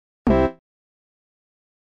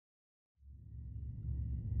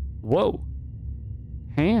Whoa.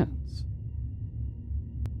 Hands.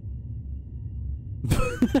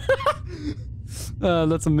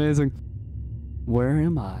 That's amazing. Where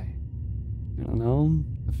am I? I don't know.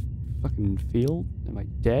 A fucking field? Am I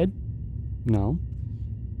dead? No.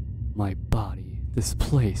 My body. This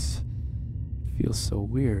place. It feels so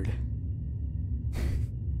weird.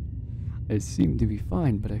 I seem to be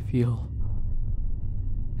fine, but I feel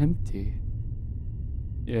empty.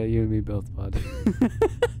 Yeah, you and me both, bud.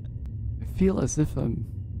 I feel as if I'm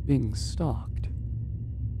being stalked.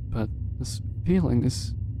 But this feeling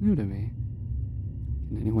is new to me.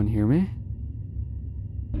 Can anyone hear me?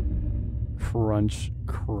 Crunch,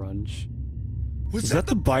 crunch. Was that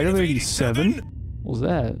the bite of 87? What was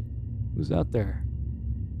that? Who's out there?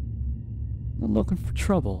 Not looking for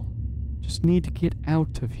trouble. Just need to get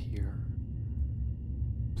out of here.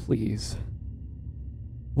 Please.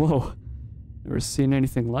 Whoa. Never seen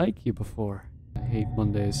anything like you before. I hate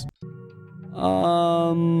Mondays.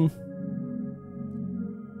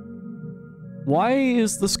 Why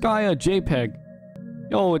is the sky a JPEG?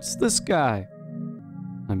 Yo, it's this guy.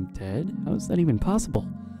 I'm dead? How is that even possible?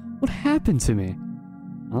 What happened to me?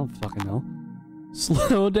 I don't fucking know.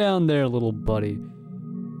 Slow down there, little buddy.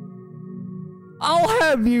 I'll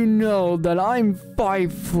have you know that I'm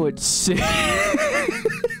 5'6".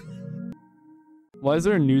 Why is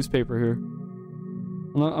there a newspaper here?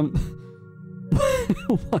 I'm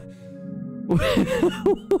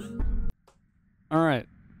Alright.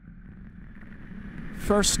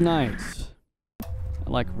 First night. I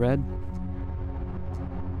like red.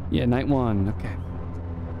 Yeah, night 1. Okay.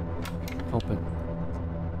 Open.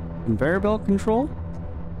 Conveyor belt control.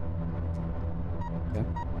 Okay.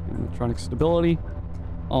 Electronic stability.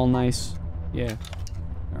 All nice. Yeah.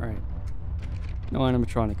 Alright. No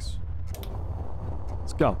animatronics.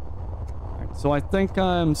 Let's go. Alright, so I think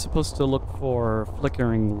I'm supposed to look for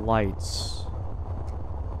flickering lights.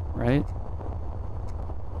 Right?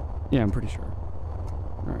 Yeah, I'm pretty sure.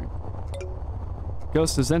 Alright.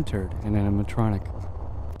 Ghost has entered an animatronic.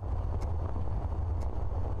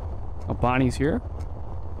 Oh, Bonnie's here.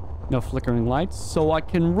 No flickering lights, so I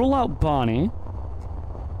can rule out Bonnie.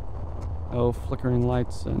 Oh, flickering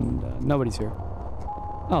lights, and nobody's here.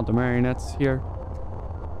 Oh, the marionette's here.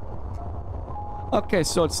 Okay,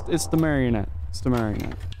 so it's the marionette. It's the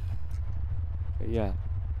marionette. Okay, yeah.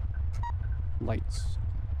 Lights.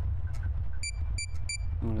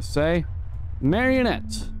 I'm gonna say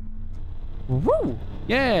marionette. Woo!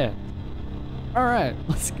 Yeah. All right,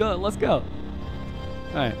 let's go. Let's go.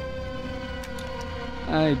 All right.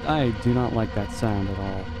 I do not like that sound at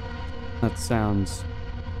all. That sounds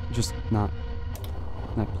just not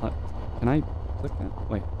can I click that?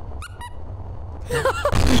 Wait.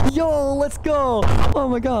 Yo, let's go! Oh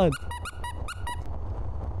my god.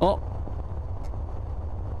 Oh.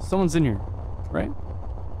 Someone's in here, right?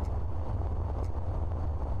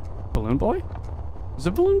 Balloon Boy? Is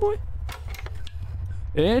it Balloon Boy?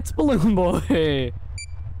 It's Balloon Boy!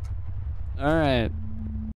 Alright.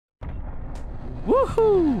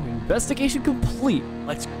 Woohoo! Investigation complete.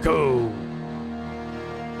 Let's go!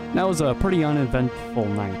 That was a pretty uneventful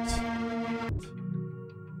night.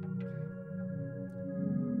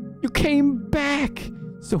 You came back!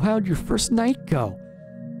 So how'd your first night go?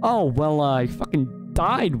 Oh, well, I fucking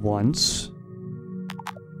died once.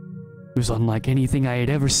 It was unlike anything I had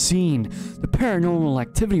ever seen. The paranormal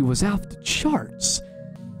activity was off the charts.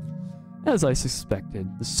 As I suspected,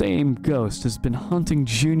 the same ghost has been hunting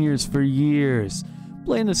juniors for years,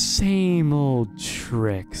 playing the same old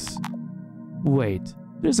tricks. Wait,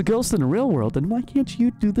 there's a ghost in the real world, then why can't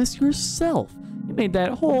you do this yourself? You made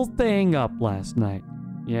that whole thing up last night.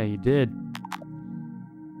 Yeah, you did. ...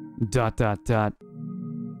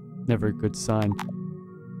 Never a good sign.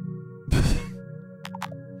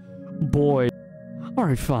 Boy.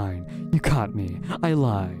 Alright, fine. You caught me. I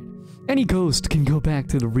lied. Any ghost can go back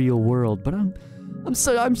to the real world, but I'm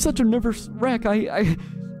such a nervous wreck. I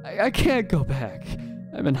can't go back.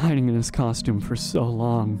 I've been hiding in this costume for so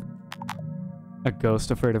long. A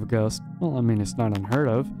ghost afraid of a ghost? Well, I mean, it's not unheard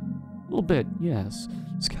of. A little bit, yes.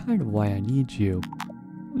 It's kind of why I need you.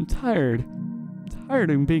 I'm tired. I'm tired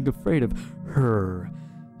of being afraid of her.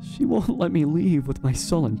 She won't let me leave with my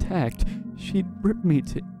soul intact. She'd rip me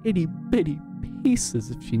to itty-bitty pieces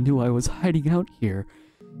if she knew I was hiding out here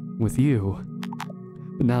with you.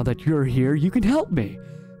 But now that you're here, you can help me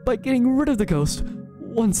by getting rid of the ghost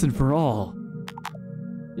once and for all.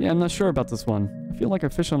 Yeah, I'm not sure about this one. I feel like a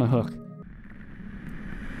fish on a hook.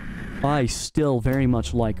 I still very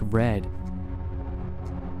much like red.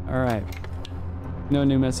 Alright. No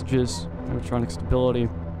new messages. Electronic stability.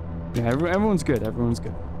 Yeah, everyone's good. Everyone's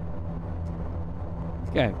good.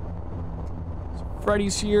 Okay.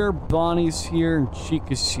 Freddy's here, Bonnie's here, and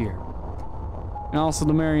Chica's here. And also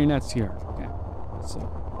the marionette's here. Okay. So,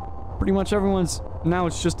 pretty much everyone's... Now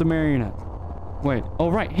it's just a marionette. Wait. Oh,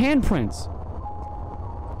 right. Handprints.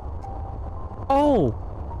 Oh!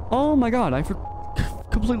 Oh my god. I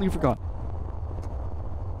completely forgot.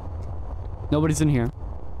 Nobody's in here.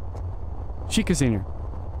 Chica's in here.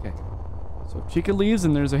 Okay. So if Chica leaves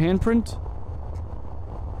and there's a handprint.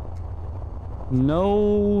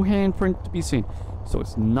 No handprint to be seen. So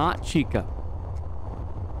it's not Chica.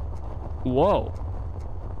 Whoa.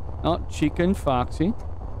 Oh, Chica and Foxy.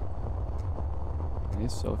 Okay,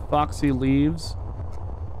 so if Foxy leaves,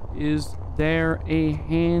 is there a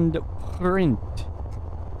handprint?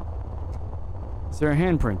 Is there a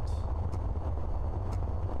handprint?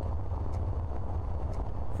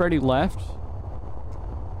 Freddy left.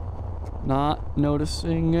 Not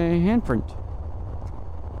noticing a handprint.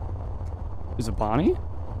 Is it Bonnie?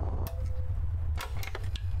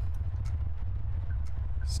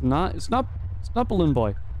 It's not Balloon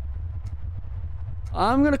Boy.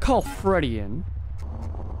 I'm gonna call Freddy in.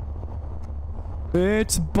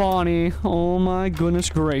 It's Bonnie. Oh my goodness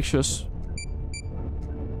gracious.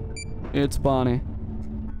 It's Bonnie.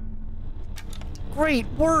 Great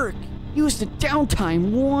work! Use the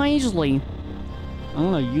downtime wisely.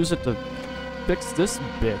 I'm gonna use it to fix this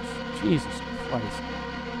bitch. Jesus Christ.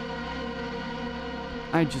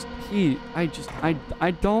 I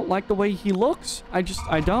don't like the way he looks. I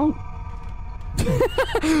don't.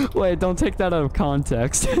 Wait, don't take that out of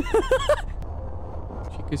context.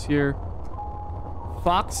 Chica's here.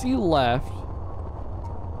 Foxy left.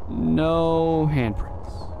 No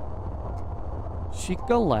handprints.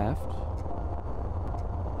 Chica left.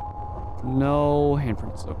 No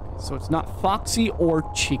handprints. Okay, so it's not Foxy or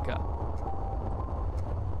Chica.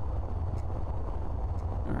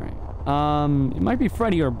 Alright. It might be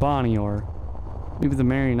Freddy or Bonnie or maybe the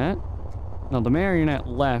marionette. No, the marionette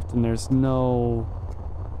left and there's no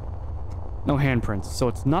handprints. So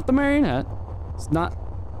it's not the marionette. It's not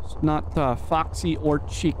Foxy or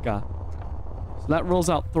Chica. So that rules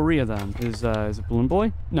out 3 of them. Is it Balloon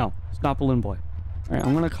Boy? No, it's not Balloon Boy. Alright,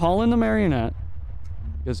 I'm gonna call in the marionette.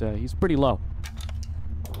 Because he's pretty low.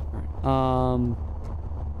 Alright,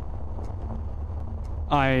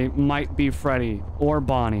 I might be Freddy or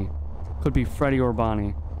Bonnie. Could be Freddy or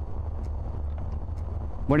Bonnie.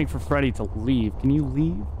 Waiting for Freddy to leave. Can you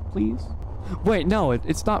leave, please? Wait, no,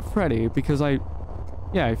 it's not Freddy because I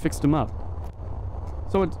fixed him up.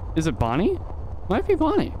 So is it Bonnie? Might be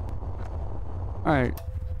Bonnie. Alright,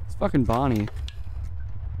 it's fucking Bonnie.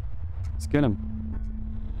 Let's get him.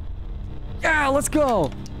 Yeah, let's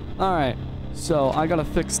go! Alright, so I gotta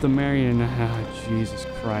fix the marionette. Ah, Jesus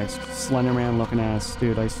Christ. Slenderman looking ass,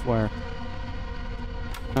 dude, I swear.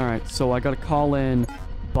 Alright, so I gotta call in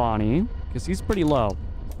Bonnie, because he's pretty low.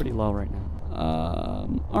 He's pretty low right now.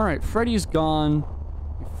 Alright, Freddy's gone.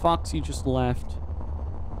 Foxy just left.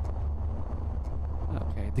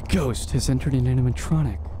 Okay, the ghost has entered an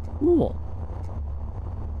animatronic. Cool.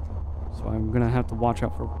 So I'm gonna have to watch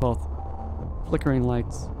out for both flickering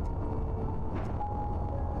lights.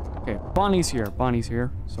 Okay, Bonnie's here. Bonnie's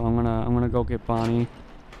here. So I'm gonna go get Bonnie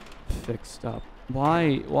fixed up.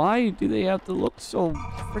 Why do they have to look so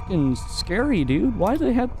freaking scary, dude? Why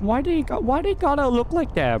they gotta look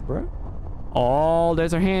like that, bro? Oh,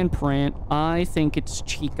 there's a handprint. I think it's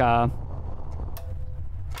Chica.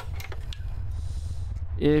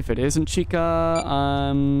 If it isn't Chica,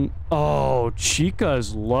 oh,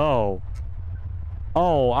 Chica's low.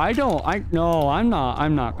 Oh, no, I'm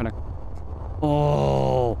not gonna.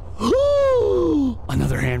 Oh.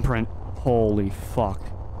 Another handprint. Holy fuck.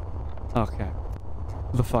 Okay.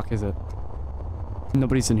 Who the fuck is it?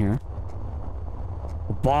 Nobody's in here.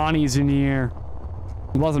 Bonnie's in here.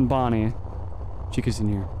 It wasn't Bonnie. Chica's in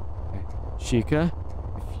here. Okay. Chica,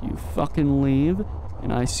 if you fucking leave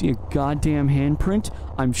and I see a goddamn handprint,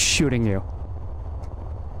 I'm shooting you.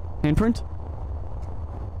 Handprint?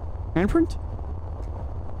 Handprint?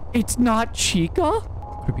 It's not Chica?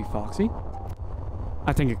 Could it be Foxy?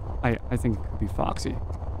 I think it could be Foxy.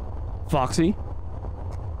 Foxy?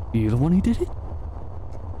 You the one who did it?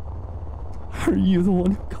 Are you the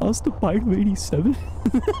one who caused the bite of 87?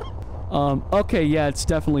 Okay, yeah, it's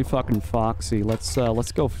definitely fucking Foxy. Let's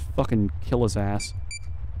go fucking kill his ass.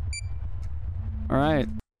 Alright.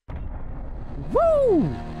 Woo!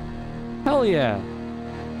 Hell yeah!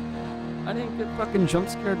 I didn't get fucking jump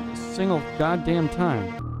scared a single goddamn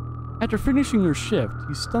time. After finishing your shift,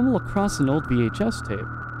 you stumble across an old VHS tape.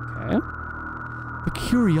 Okay. The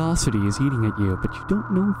curiosity is eating at you, but you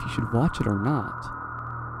don't know if you should watch it or not.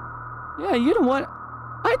 Yeah, you know what?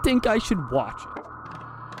 I think I should watch it.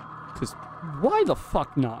 Because why the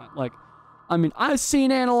fuck not? Like, I mean, I've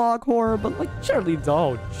seen analog horror, but like, surely,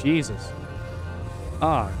 oh, Jesus.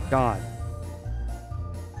 Oh, God.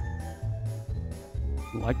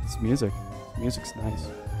 I like this music. This music's nice.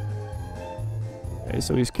 Okay,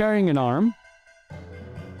 so he's carrying an arm.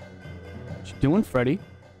 What you doing, Freddy?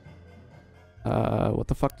 What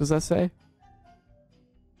the fuck does that say?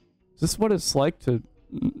 Is this what it's like to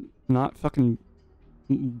not fucking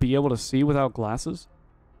be able to see without glasses?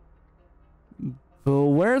 So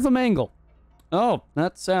where's the mangle? Oh,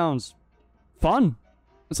 that sounds fun.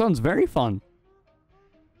 It sounds very fun.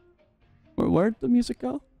 Where'd the music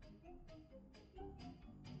go?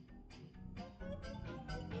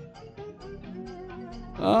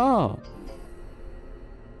 Oh.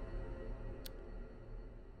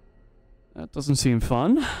 That doesn't seem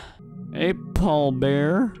fun. Hey, Paul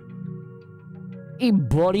Bear. Hey,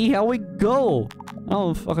 buddy, how we go? I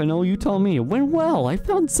don't fucking know. You tell me. It went well. I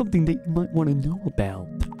found something that you might want to know about.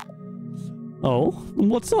 Oh?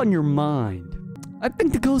 What's on your mind? I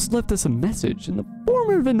think the ghost left us a message in the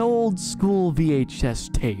form of an old school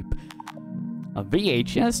VHS tape. A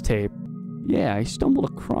VHS tape? Yeah, I stumbled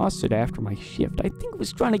across it after my shift. I think it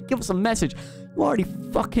was trying to give us a message. You already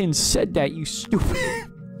fucking said that, you stupid.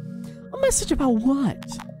 A message about what?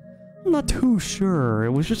 I'm not too sure. It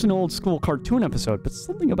was just an old school cartoon episode, but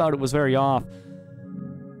something about it was very off.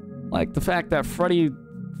 Like the fact that Freddy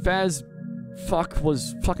Faz fuck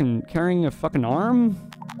was fucking carrying a fucking arm?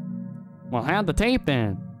 Well, had the tape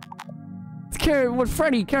then. With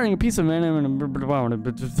Freddy carrying a piece of man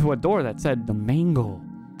to a door that said the mangle.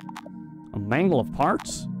 A mangle of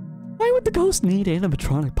parts? Why would the ghost need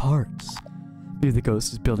animatronic parts? Maybe the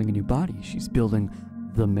ghost is building a new body. She's building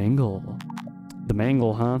the mangle. The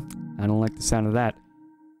mangle, huh? I don't like the sound of that.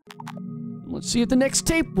 Let's see if the next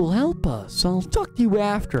tape will help us. I'll talk to you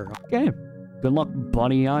after, okay? Good luck,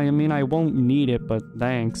 buddy. I mean, I won't need it, but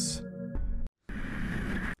thanks.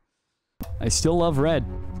 I still love red.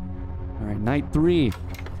 Alright, night 3.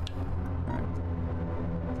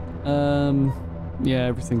 Alright. Yeah,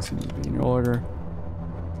 everything seems to be in order.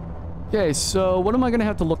 Okay, so what am I gonna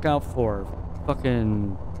have to look out for?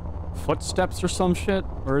 Fucking footsteps or some shit?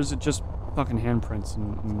 Or is it just fucking handprints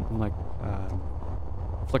and like,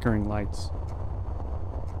 flickering lights?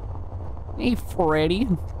 Hey, Freddy.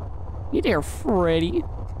 You there, Freddy?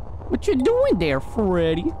 What you doing there,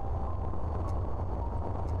 Freddy?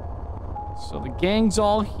 So the gang's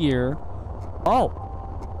all here. Oh!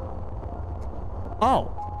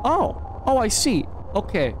 Oh! Oh! Oh, I see.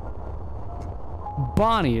 Okay.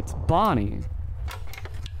 Bonnie. It's Bonnie.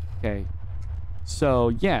 Okay. So,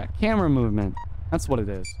 yeah. Camera movement. That's what it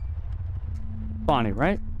is. Bonnie,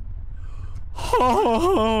 right?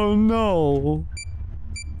 Oh, no.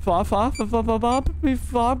 Foxy?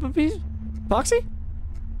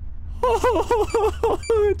 Oh,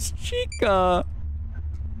 it's Chica.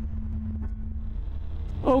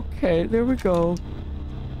 Okay, there we go.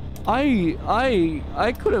 I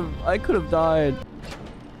could have died.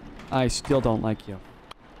 I still don't like you.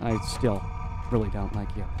 I still really don't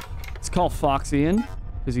like you. Let's call Foxy in,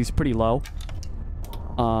 because he's pretty low.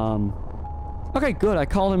 Okay, good. I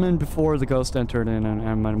called him in before the ghost entered in,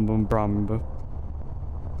 okay,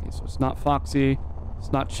 so it's not Foxy,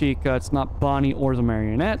 it's not Chica, it's not Bonnie or the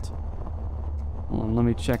marionette. Hold on, let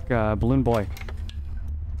me check, Balloon Boy.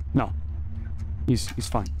 No. He's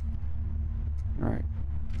fine. Alright.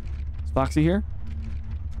 Is Foxy here?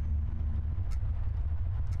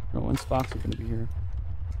 No, when's Foxy gonna be here?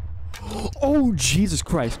 Oh, Jesus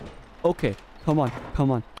Christ. Okay, come on, come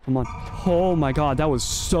on, come on. Oh my god, that was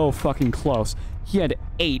so fucking close. He had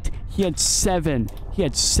 8. He had 7. He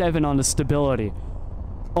had 7 on the stability.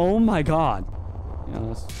 Oh my god. Yeah,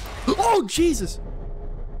 that's... Oh, Jesus!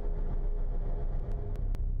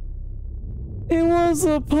 It was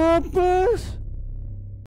a puppet?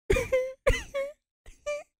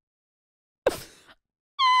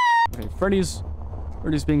 Okay, Freddy's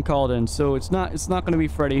being called in, so it's not gonna be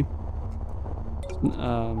Freddy. Okay,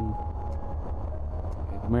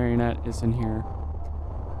 the marionette is in here.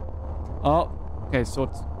 Oh, okay, so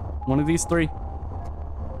it's one of these 3.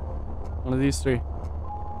 One of these 3.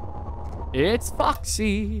 It's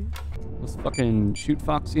Foxy. Let's fucking shoot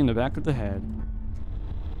Foxy in the back of the head.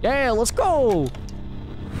 Yeah, let's go.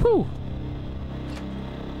 Whew.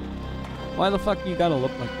 Why the fuck you gotta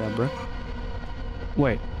look like that, bro?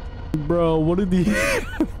 Wait. Bro, what are these?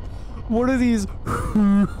 What are these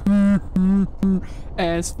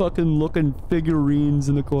ass fucking looking figurines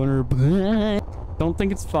in the corner? Don't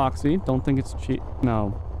think it's Foxy. Don't think it's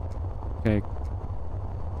No. Okay.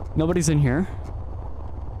 Nobody's in here.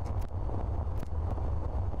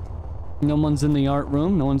 No one's in the art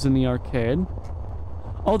room. No one's in the arcade.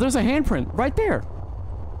 Oh, there's a handprint right there.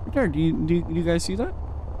 Right there. Do you guys see that?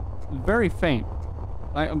 Very faint.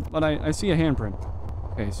 But I see a handprint.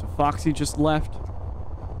 Okay, so Foxy just left.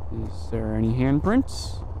 Is there any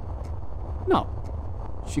handprints? No.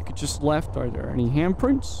 Chica just left. Are there any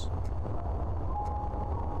handprints?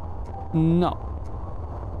 No.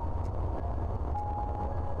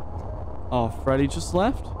 Oh, Freddy just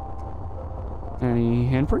left. Any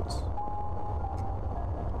handprints?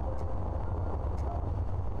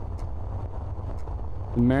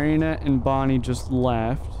 Marionette and Bonnie just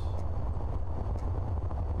left.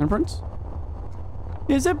 Handprints?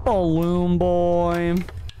 Is it Balloon Boy?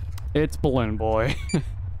 It's Balloon Boy.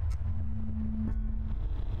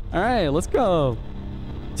 Alright, let's go.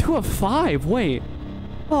 2 of 5, wait.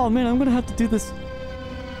 Oh man, I'm gonna have to do this.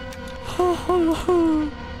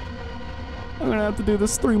 I'm gonna have to do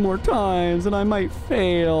this 3 more times and I might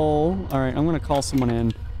fail. Alright, I'm gonna call someone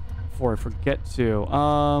in before I forget to.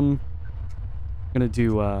 Gonna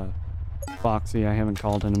do Foxy. I haven't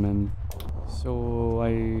called him in. So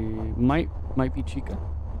I might be Chica.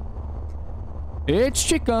 It's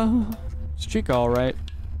Chica. It's Chica, all right.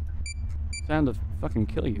 Time to fucking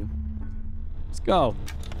kill you. Let's go.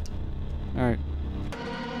 All right.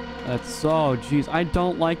 That's so. Jeez, I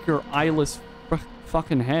don't like your eyeless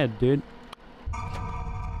fucking head, dude.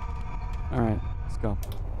 All right, let's go.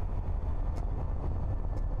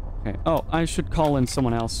 Okay. Oh, I should call in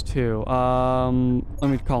someone else too. Let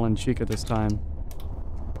me call in Chica this time.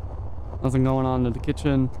 Nothing going on in the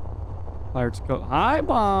kitchen. Pirates go. Hi,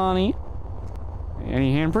 Bonnie.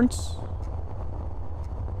 Any handprints?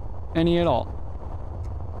 Any at all?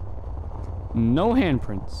 No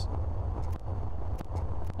handprints.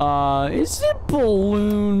 Is it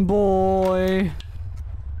Balloon Boy?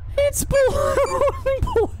 It's Balloon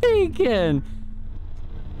Boy again.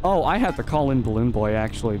 Oh, I have to call in Balloon Boy,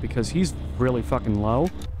 actually, because he's really fucking low.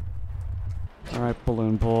 Alright,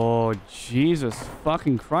 Balloon Boy. Jesus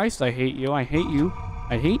fucking Christ, I hate you. I hate you.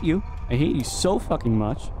 I hate you. I hate you so fucking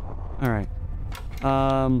much. Alright.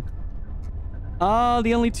 The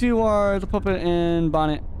only 2 are the puppet and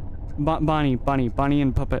Bonnie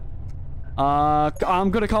and puppet. I'm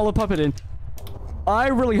gonna call the puppet in. I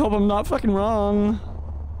really hope I'm not fucking wrong.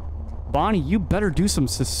 Bonnie, you better do some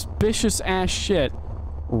suspicious ass shit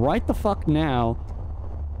right the fuck now,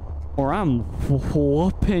 or I'm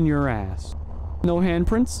whooping your ass. No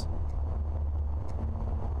handprints?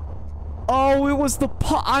 Oh, it was the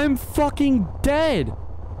I'm fucking dead.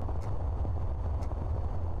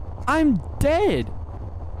 I'm dead.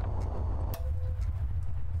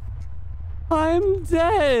 I'm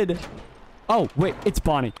dead. Oh, wait, it's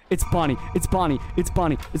Bonnie. It's Bonnie. It's Bonnie. It's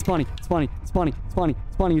Bonnie. It's Bonnie. It's Bonnie. It's Bonnie. It's Bonnie.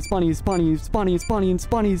 It's Bonnie. It's Bonnie. It's Bonnie. It's Bonnie. It's Bonnie. It's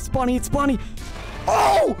Bonnie. It's Bonnie. It's Bonnie.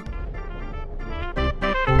 Oh!